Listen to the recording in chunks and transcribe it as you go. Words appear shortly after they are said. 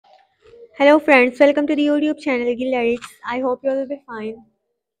Hello friends, welcome to the YouTube channel gilllyrics. I hope you will be fine.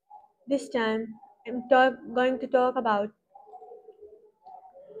 This time going to talk about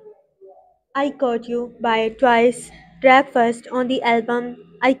I Caught You by Twice, track first on the album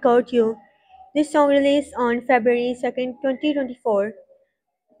I Caught You. This song released on February 2nd, 2024.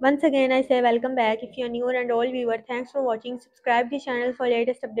 Once again I say welcome back. If you are new and old viewer, thanks for watching. Subscribe the channel for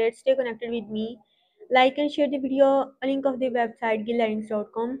latest updates. Stay connected with me. Like and share the video, a link of the website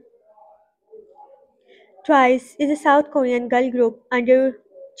gilllyrics.com. Twice is a South Korean girl group under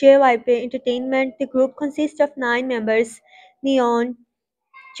JYP Entertainment. The group consists of 9 members: Nayeon,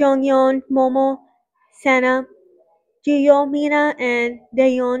 Jeongyeon, Momo, Sana, Jihyo, Mina, and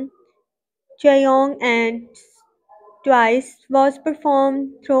Dahyun. Chaeyoung and Twice was performed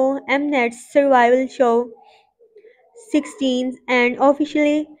through Mnet's survival show 16 and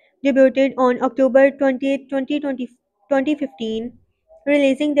officially debuted on October 20th, 2015,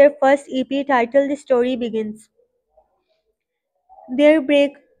 releasing their first EP titled The Story Begins. Their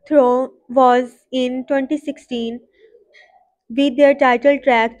breakthrough was in 2016 with their title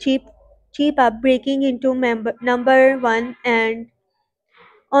track Cheap Up breaking into number 1 and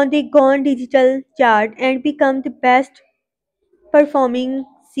on the Gone Digital chart and become the best performing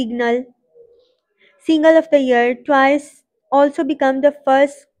single of the year. Twice also become the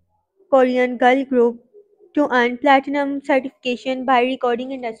first Korean girl group to earn platinum certification by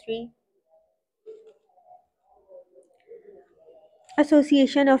Recording Industry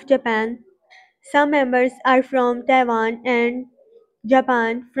Association of Japan. Some members are from Taiwan and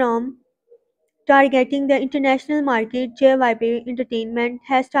Japan. From targeting the international market, JYP Entertainment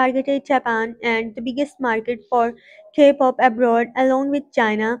has targeted Japan and the biggest market for K-pop abroad along with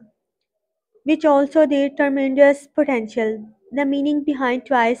China, which also their tremendous potential. The meaning behind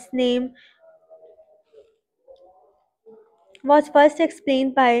Twice's name was first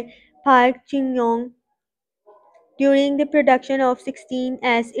explained by Park Jin-young during the production of 16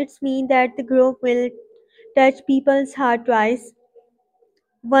 as its mean that the group will touch people's heart twice,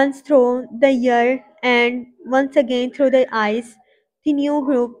 once through the ear and once again through the eyes. The new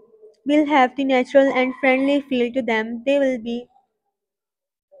group will have the natural and friendly feel to them. They will be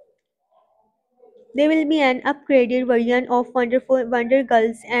an upgraded version of Wonderful Wonder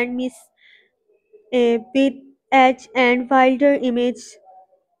Girls and Miss A with edge and wilder image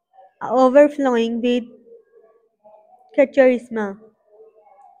overflowing with charisma.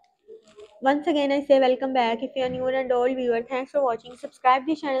 Once again, I say welcome back. If you are new and old viewer, thanks for watching. Subscribe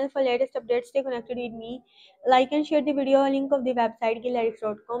the channel for latest updates. Stay connected with me. Like and share the video. Link of the website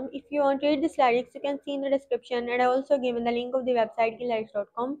gilllyrics.com. If you want to read these lyrics, you can see in the description. And I also given the link of the website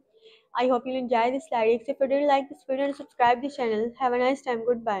gilllyrics.com. I hope you'll enjoy these lyrics. If you did like this video, subscribe the channel. Have a nice time.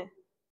 Goodbye.